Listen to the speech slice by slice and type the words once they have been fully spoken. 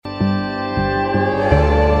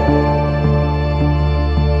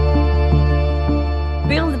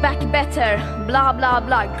water, blah, blah,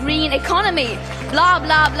 blah. Green economy, blah,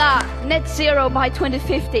 blah, blah. Net zero by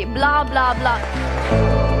 2050, blah, blah, blah.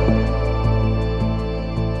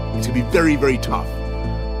 It's going to be very, very tough,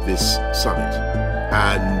 this summit.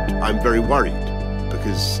 And I'm very worried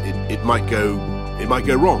because it might go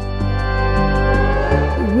wrong.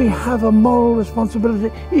 We have a moral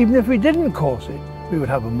responsibility. Even if we didn't cause it, we would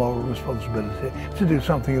have a moral responsibility to do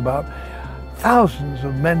something about thousands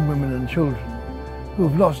of men, women and children who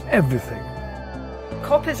have lost everything.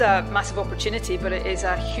 COP is a massive opportunity, but it is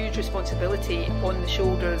a huge responsibility on the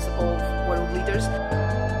shoulders of world leaders.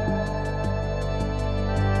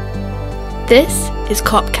 This is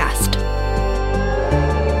COPcast.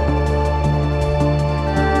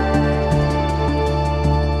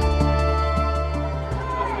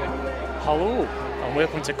 Hello, and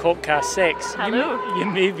welcome to COPcast 6. Hello. You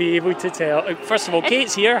may be able to tell. First of all,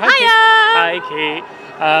 Kate's here. Hi, Hiya. Kate. Hi, Kate.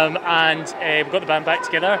 We've got the band back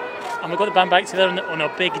together. And we've got the band back together on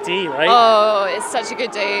a big day, right? Oh, it's such a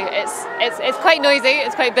good day. It's quite noisy,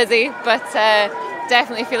 it's quite busy, but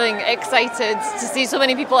definitely feeling excited to see so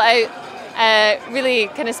many people out really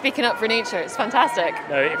kind of speaking up for nature. It's fantastic.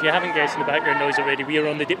 Now, if you haven't guessed in the background noise already, we're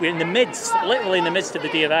in the midst, literally in the midst of the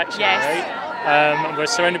Day of Action, Yes. right? And we're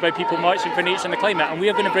surrounded by people marching for nature and the climate, and we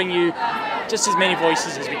are going to bring you just as many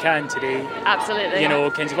voices as we can today. Absolutely. You know,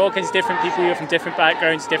 all kinds of different people here from different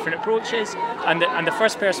backgrounds, different approaches. And the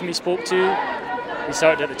first person we spoke to, we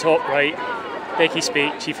started at the top right, Becky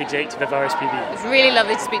Spate, Chief Executive of RSPB. It's really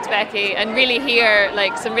lovely to speak to Becky and really hear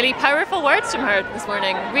like some really powerful words from her this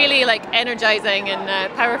morning. Really like energising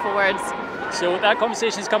and powerful words. So that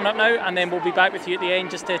conversation is coming up now, and then we'll be back with you at the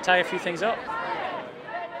end just to tie a few things up.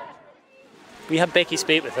 We have Becky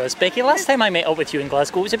Spate with us. Becky, last time I met up with you in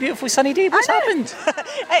Glasgow, it was a beautiful sunny day. What's happened?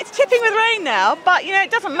 It's tipping with rain now, but you know, it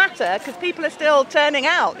doesn't matter because people are still turning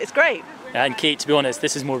out. It's great. And Kate, to be honest,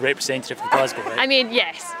 this is more representative of Glasgow, right? I mean,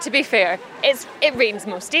 yes, to be fair, it rains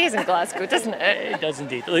most days in Glasgow, doesn't it? It does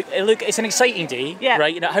indeed. Look, it's an exciting day, Yeah.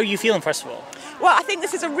 right? You know, how are you feeling, first of all? Well, I think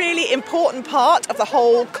this is a really important part of the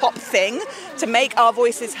whole COP thing, to make our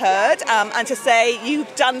voices heard and to say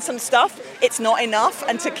you've done some stuff, it's not enough,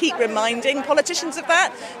 and to keep reminding politicians of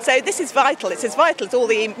that. So this is vital. It's as vital as all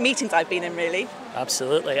the meetings I've been in, really.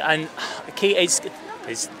 Absolutely. And Kate,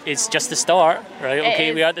 it's just the start, right?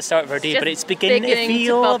 Okay, we are at the start of our day, but it's beginning to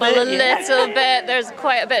feel bubble a bit. little bit. There's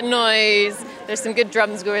quite a bit of noise. There's some good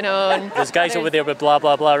drums going on. There's guys over there with blah,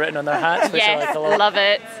 blah, blah written on their hats, which I Yes, like a lot. love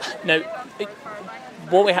it. Now,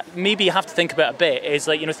 what we maybe have to think about a bit is,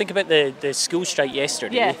 like, you know, think about the school strike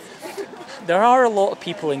yesterday. Yes. There are a lot of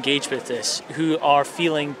people engaged with this who are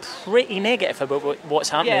feeling pretty negative about what's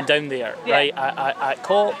happening down there, right? At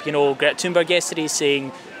COP, you know, Greta Thunberg yesterday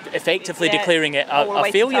saying, effectively declaring it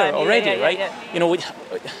a failure already, right? You know,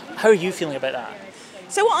 how are you feeling about that?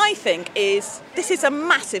 So what I think is this is a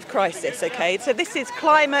massive crisis, okay? So this is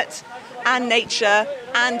climate and nature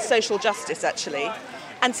and social justice, actually.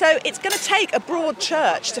 And so it's going to take a broad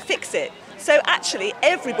church to fix it. So actually,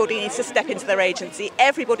 everybody needs to step into their agency,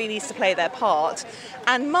 everybody needs to play their part,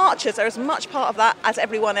 and marches are as much part of that as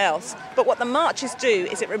everyone else. But what the marches do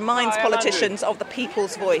is it reminds politicians of the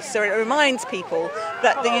people's voice. So it reminds people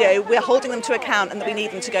that, you know, we're holding them to account and that we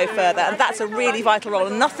need them to go further, and that's a really vital role,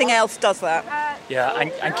 and nothing else does that. Yeah,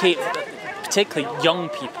 and Kate, particularly young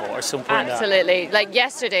people are so important. Absolutely. Like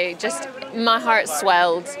yesterday, just my heart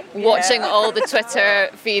swelled watching all the Twitter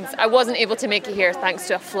feeds. I wasn't able to make it here thanks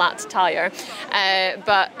to a flat tyre.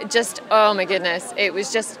 But just, oh my goodness, it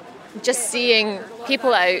was just seeing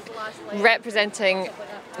people out representing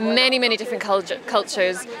many, many different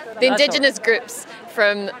cultures, the indigenous groups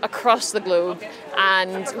from across the globe,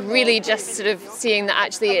 and really just sort of seeing that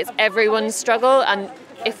actually it's everyone's struggle, and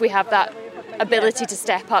if we have that ability to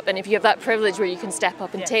step up, and if you have that privilege where you can step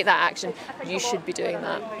up and take that action, you should be doing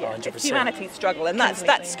that. Yeah, it's humanity's struggle, and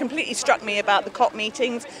that's completely struck me about the COP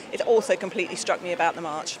meetings. It's also completely struck me about the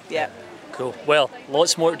march. Yeah. Cool. Well,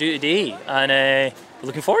 lots more to do today, and we're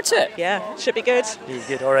looking forward to it. Yeah, should be good.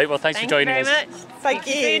 Good. All right. Well, thanks for joining us. Thank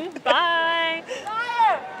you very much. Thank you. Bye.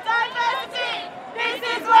 Diversity! This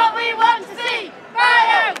is what we want to see!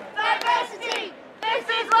 Biodiversity! This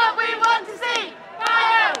is what we want to see!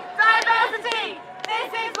 Biodiversity!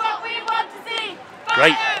 This is what we want to see!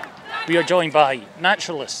 Right. We are joined by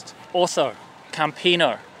naturalist, author,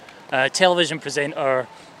 campaigner, television presenter,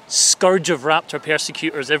 scourge of raptor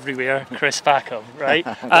persecutors everywhere, Chris Packham, right?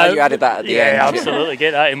 You added that at the end. Yeah, absolutely.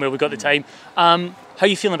 Get that in where we've got the time. How are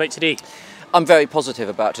you feeling about today? I'm very positive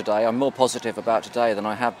about today. I'm more positive about today than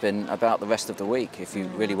I have been about the rest of the week, if you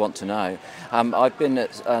really want to know. I've been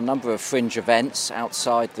at a number of fringe events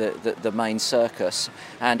outside the main circus,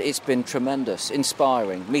 and it's been tremendous,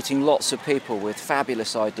 inspiring, meeting lots of people with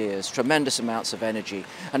fabulous ideas, tremendous amounts of energy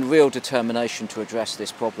and real determination to address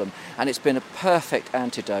this problem. And it's been a perfect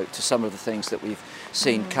antidote to some of the things that we've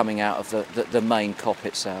seen coming out of the main COP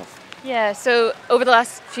itself. Yeah, so over the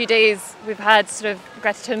last few days, we've had sort of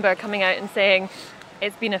Greta Thunberg coming out and saying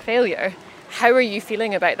it's been a failure. How are you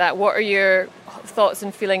feeling about that? What are your thoughts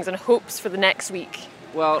and feelings and hopes for the next week?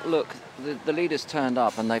 Well, look, the leaders turned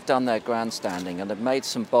up and they've done their grandstanding and they've made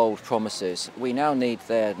some bold promises. We now need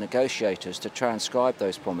their negotiators to transcribe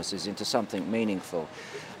those promises into something meaningful.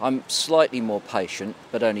 I'm slightly more patient,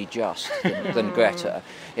 but only just, than Greta,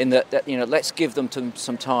 in that let's give them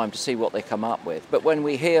some time to see what they come up with. But when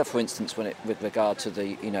we hear, for instance, with regard to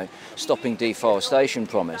the stopping deforestation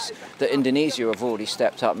promise, that Indonesia have already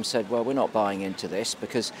stepped up and said, well, we're not buying into this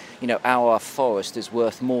because our forest is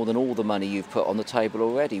worth more than all the money you've put on the table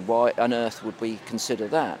already. Why on earth would we consider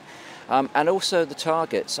that? And also the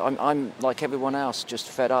targets. I'm like everyone else, just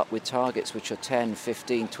fed up with targets which are 10,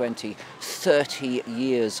 15, 20, 30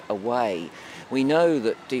 years away. We know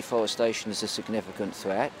that deforestation is a significant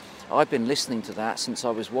threat. I've been listening to that since I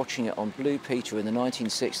was watching it on Blue Peter in the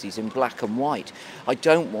 1960s in black and white. I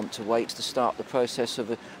don't want to wait to start the process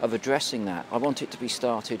of addressing that. I want it to be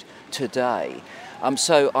started today.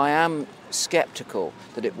 So I am sceptical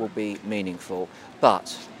that it will be meaningful,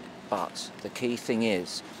 but the key thing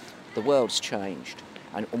is, the world's changed,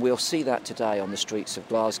 and we'll see that today on the streets of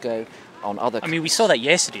Glasgow, on other... I mean, we saw that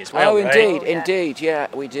yesterday as well, right? Indeed, indeed, yeah,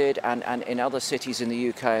 we did, and in other cities in the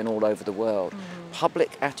UK and all over the world.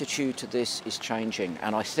 Public attitude to this is changing,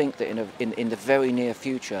 and I think that in the very near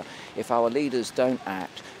future, if our leaders don't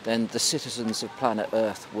act, then the citizens of planet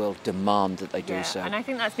Earth will demand that they do so. And I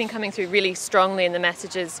think that's been coming through really strongly in the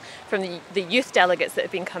messages from the youth delegates that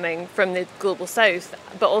have been coming from the Global South,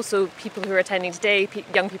 but also people who are attending today,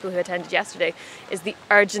 young people who attended yesterday, is the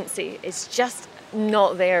urgency is just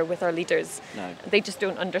not there with our leaders. No. They just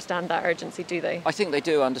don't understand that urgency, do they? I think they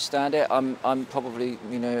do understand it. I'm probably,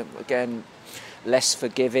 again, less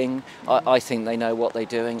forgiving. I think they know what they're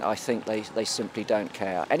doing. I think they simply don't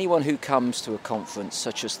care. Anyone who comes to a conference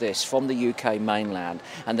such as this from the UK mainland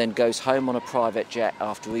and then goes home on a private jet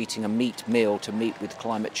after eating a meat meal to meet with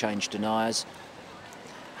climate change deniers,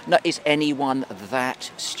 no, is anyone that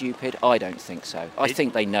stupid? I don't think so. I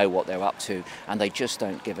think they know what they're up to and they just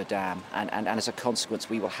don't give a damn. And as a consequence,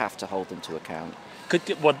 we will have to hold them to account.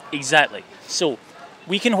 Well, exactly. So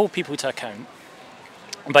we can hold people to account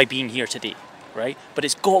by being here today, right? But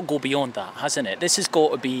it's got to go beyond that, hasn't it? This has got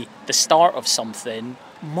to be the start of something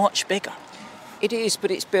much bigger. It is, but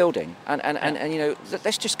it's building. And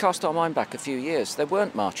let's just cast our mind back a few years. There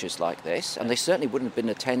weren't marches like this, and they certainly wouldn't have been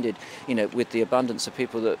attended, with the abundance of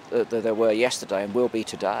people that there were yesterday and will be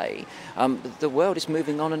today. The world is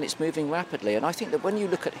moving on, and it's moving rapidly. And I think that when you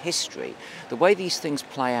look at history, the way these things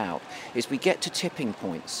play out is we get to tipping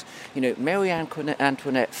points. Marie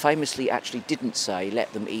Antoinette famously actually didn't say,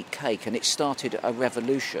 let them eat cake, and it started a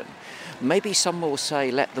revolution. Maybe some will say,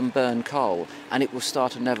 let them burn coal, and it will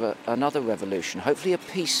start another revolution. Hopefully a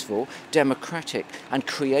peaceful, democratic and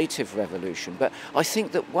creative revolution. But I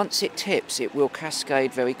think that once it tips, it will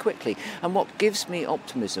cascade very quickly. And what gives me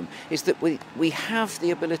optimism is that we have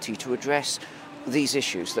the ability to address these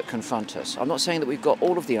issues that confront us. I'm not saying that we've got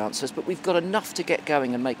all of the answers, but we've got enough to get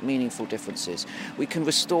going and make meaningful differences. We can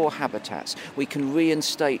restore habitats. We can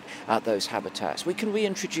reinstate those habitats. We can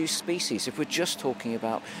reintroduce species if we're just talking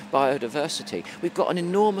about biodiversity. We've got an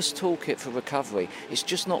enormous toolkit for recovery. It's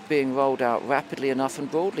just not being rolled out rapidly enough and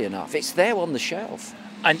broadly enough. It's there on the shelf.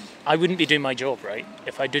 And I wouldn't be doing my job, right,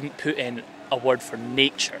 if I didn't put in a word for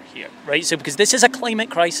nature here, right? So because this is a climate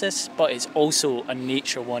crisis, but it's also a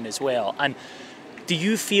nature one as well. And do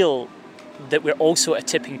you feel that we're also at a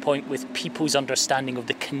tipping point with people's understanding of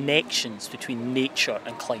the connections between nature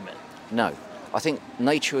and climate? No. I think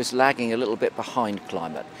nature is lagging a little bit behind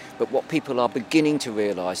climate. But what people are beginning to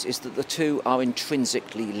realise is that the two are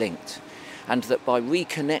intrinsically linked. And that by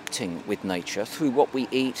reconnecting with nature through what we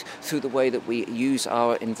eat, through the way that we use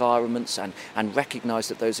our environments and recognise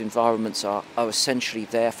that those environments are essentially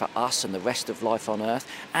there for us and the rest of life on Earth,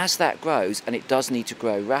 as that grows, and it does need to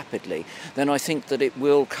grow rapidly, then I think that it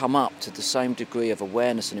will come up to the same degree of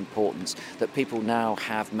awareness and importance that people now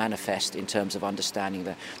have manifest in terms of understanding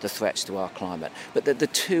the threats to our climate. But the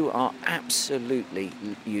two are absolutely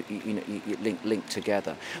linked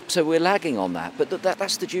together. So we're lagging on that, but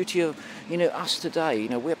that's the duty of us today,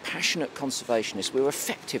 we're passionate conservationists, we're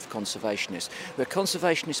effective conservationists, we're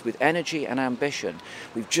conservationists with energy and ambition.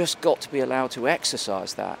 We've just got to be allowed to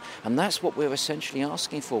exercise that, and that's what we're essentially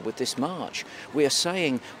asking for with this march. We are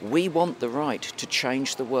saying we want the right to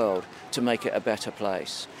change the world, to make it a better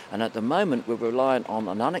place. And at the moment, we're reliant on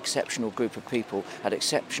an unexceptional group of people at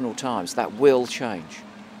exceptional times. That will change.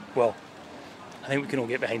 Well, I think we can all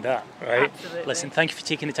get behind that, right? Absolutely. Listen, thank you for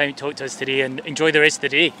taking the time to talk to us today, and enjoy the rest of the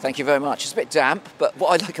day. Thank you very much. It's a bit damp, but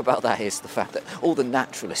what I like about that is the fact that all the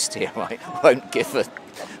naturalists here, right, won't give a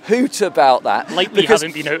hoot about that. Like we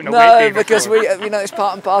haven't been out on a wet day before. Because it's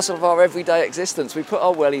part and parcel of our everyday existence. We put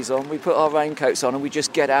our wellies on, we put our raincoats on, and we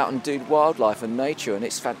just get out and do wildlife and nature, and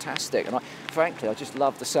it's fantastic. And frankly, I just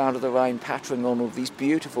love the sound of the rain pattering on all these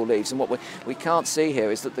beautiful leaves. And what we can't see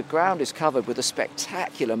here is that the ground is covered with a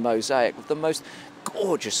spectacular mosaic of the most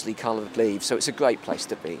gorgeously coloured leaves. So it's a great place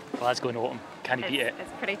to be. Glasgow in autumn. Can't beat it.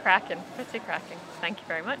 It's pretty cracking. Thank you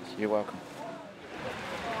very much. You're welcome.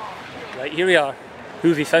 Right, here we are. Who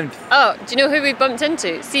have we found? Oh, do you know who we bumped into?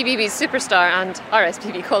 CBeebies superstar and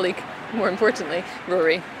RSPB colleague, more importantly,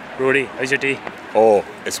 Rory. Rory, how's your day? Oh,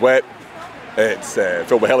 it's wet. It's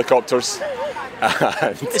filled with helicopters.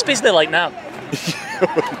 It's basically like now.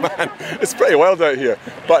 Man, it's pretty wild out here,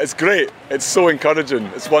 but it's great. It's so encouraging.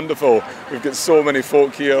 It's wonderful. We've got so many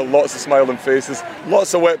folk here, lots of smiling faces,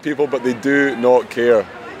 lots of wet people, but they do not care.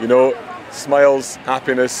 Smiles,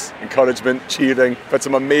 happiness, encouragement, cheering. We've had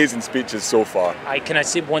some amazing speeches so far. Can I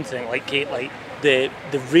say one thing? Kate, the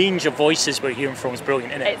range of voices we're hearing from is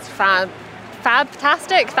brilliant, isn't it? It's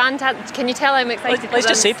fantastic. Can you tell I'm excited? Let's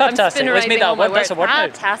just say fantastic. Let's make that a word. That's a word now.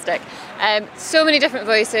 Fantastic. So many different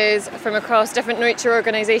voices from across different nature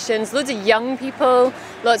organisations, loads of young people,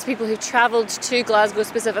 lots of people who travelled to Glasgow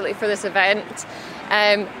specifically for this event.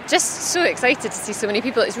 Just so excited to see so many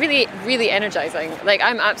people. It's really, really energising.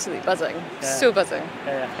 I'm absolutely buzzing. Yeah. So buzzing.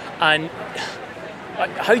 And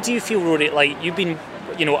how do you feel, Rory? You've been,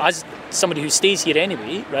 as somebody who stays here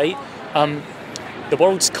anyway, right? The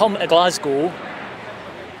world's come to Glasgow.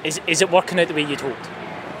 Is it working out the way you'd hoped?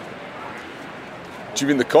 Do you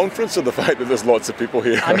mean the conference or the fact that there's lots of people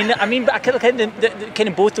here? I mean, but I kind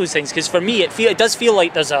of both those things, because for me it does feel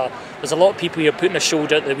like there's a lot of people here putting a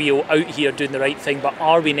shoulder at the wheel, out here doing the right thing. But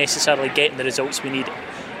are we necessarily getting the results we need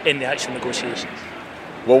in the actual negotiations?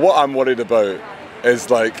 Well, what I'm worried about is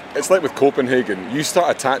it's like with Copenhagen. You start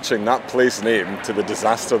attaching that place name to the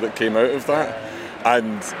disaster that came out of that,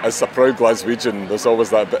 and as a proud Glaswegian, there's always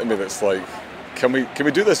that bit of me that's like, Can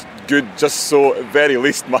we do this good just so at very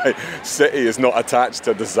least my city is not attached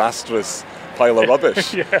to a disastrous pile of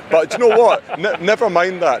rubbish? Yeah. But do you know what? Never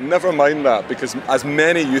mind that, because as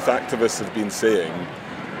many youth activists have been saying,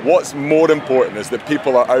 what's more important is that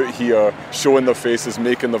people are out here showing their faces,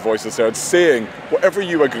 making their voices heard, saying whatever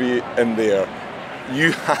you agree in there,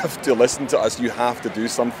 you have to listen to us, you have to do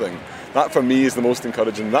something. That for me is the most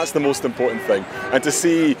encouraging. That's the most important thing. And to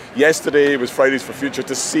see, yesterday was Fridays for Future,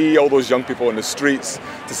 to see all those young people in the streets,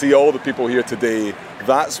 to see all the people here today,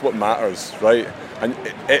 that's what matters, right? And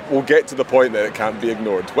it will get to the point that it can't be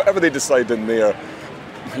ignored. Whatever they decide in there,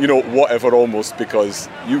 whatever almost, because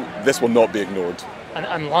this will not be ignored.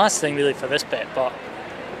 And last thing really for this bit, but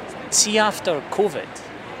see after COVID,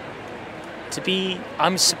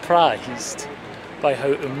 I'm surprised by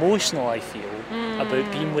how emotional I feel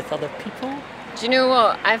about being with other people. Do you know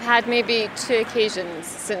what? I've had maybe 2 occasions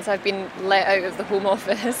since I've been let out of the Home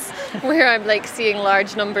Office where I'm seeing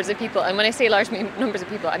large numbers of people. And when I say large numbers of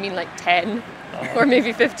people, I mean 10 or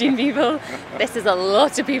maybe 15 people. This is a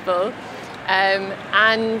lot of people.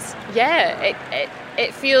 And yeah,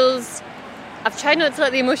 it feels... I've tried not to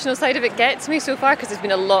let the emotional side of it get to me so far because there's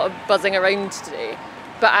been a lot of buzzing around today.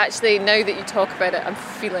 But actually, now that you talk about it, I'm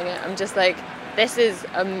feeling it. I'm just this is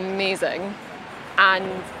amazing.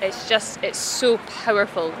 And it's so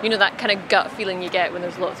powerful. That kind of gut feeling you get when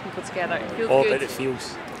there's lots of people together. It feels all good. about the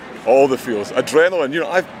feels. All the feels. Adrenaline.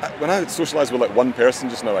 When I socialise with one person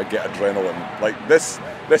just now, I get adrenaline. This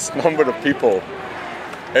number of people,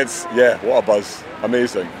 what a buzz.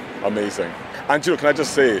 Amazing. And can I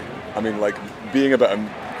just say, being about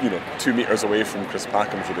 2 metres away from Chris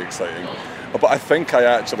Packham is really exciting. But I think I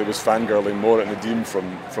actually was fangirling more at Nadeem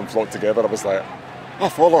from Flock Together. I was like, I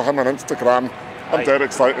follow him on Instagram. I'm dead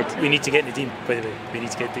excited. We need to get Nadeem, by the way. We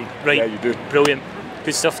need to get Nadeem. Right. Yeah, you do. Brilliant.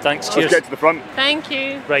 Good stuff. Thanks. Cheers. Let's get to the front. Thank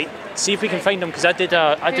you. Right. See if we can find him, because I did.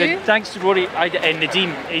 Thanks to Rory.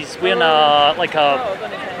 Nadeem. He's wearing a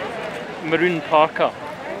maroon parka.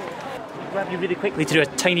 Grab you really quickly to do a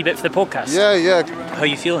tiny bit for the podcast. Yeah. How are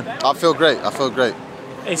you feeling? I feel great.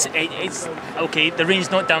 It's okay. The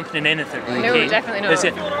rain's not dampening anything. No, definitely not.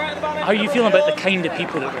 How are you feeling about the kind of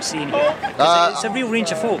people that we're seeing here? It's a real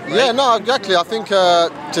range of folk, right? Yeah, no, exactly. I think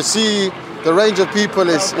to see the range of people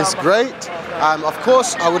is great. Of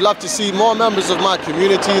course, I would love to see more members of my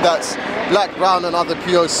community, that's black, brown and other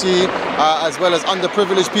POC, as well as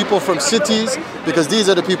underprivileged people from cities, because these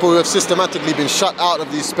are the people who have systematically been shut out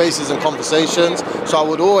of these spaces and conversations. So I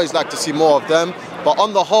would always like to see more of them. But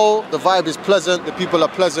on the whole, the vibe is pleasant, the people are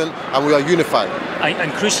pleasant, and we are unified.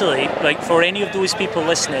 And crucially, like for any of those people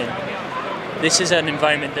listening, this is an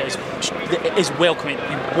environment that is welcoming.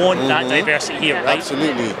 We want that diversity here, right?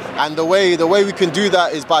 Absolutely. And the way we can do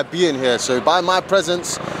that is by being here. So by my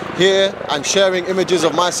presence here and sharing images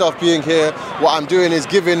of myself being here, what I'm doing is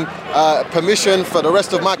giving permission for the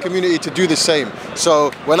rest of my community to do the same.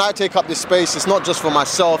 So when I take up this space, it's not just for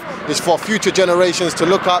myself, it's for future generations to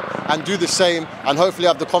look up and do the same, and hopefully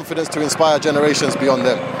have the confidence to inspire generations beyond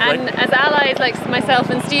them. And as allies like myself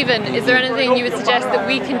and Stephen, is there anything you would suggest that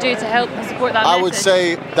we can do to help support that message? I would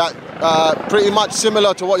say that pretty much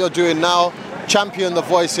similar to what you're doing now, champion the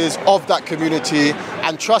voices of that community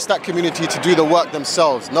and trust that community to do the work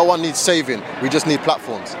themselves. No one needs saving, we just need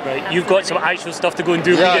platforms. Right, you've got some actual stuff to go and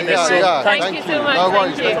do reading this. So thank you so much. No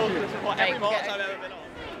worries.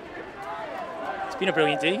 It's been a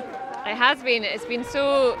brilliant day. It has been. It's been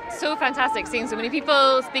so fantastic seeing so many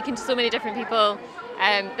people, speaking to so many different people.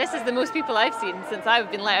 This is the most people I've seen since I've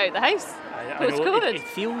been let out of the house post-COVID. It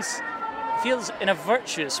feels in a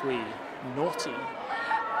virtuous way naughty.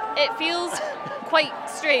 It feels quite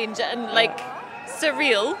strange and like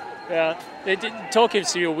surreal. Yeah. Talking of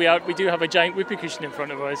surreal, we do have a giant whoopee cushion in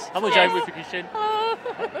front of us. Hello, giant whoopee cushion.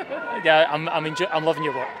 Yeah, I'm loving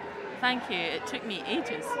your work. Thank you. It took me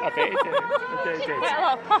ages. I bet it did. Quite a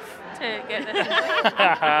lot of puff to get this.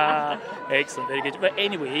 Excellent, very good. But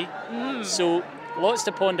anyway, so lots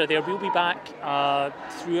to ponder there. We'll be back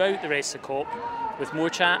throughout the rest of COP with more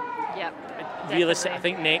chat. Yep. Realistic, I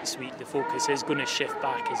think next week the focus is going to shift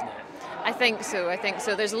back, isn't it? I think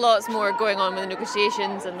so. There's lots more going on with the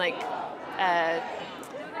negotiations and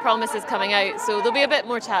promises coming out, so there'll be a bit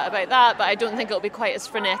more chat about that, but I don't think it'll be quite as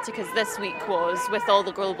frenetic as this week was with all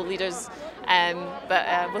the global leaders,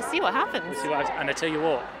 but we'll see what happens. And I tell you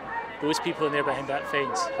what, those people in there behind that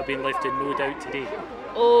fence have been left in no doubt today.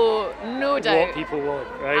 Oh, no doubt. What people want,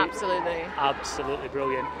 right? Absolutely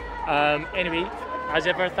Brilliant. Anyway, as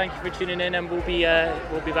ever, thank you for tuning in, and we'll be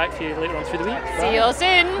back for you later on through the week. See you all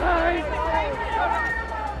soon. Bye.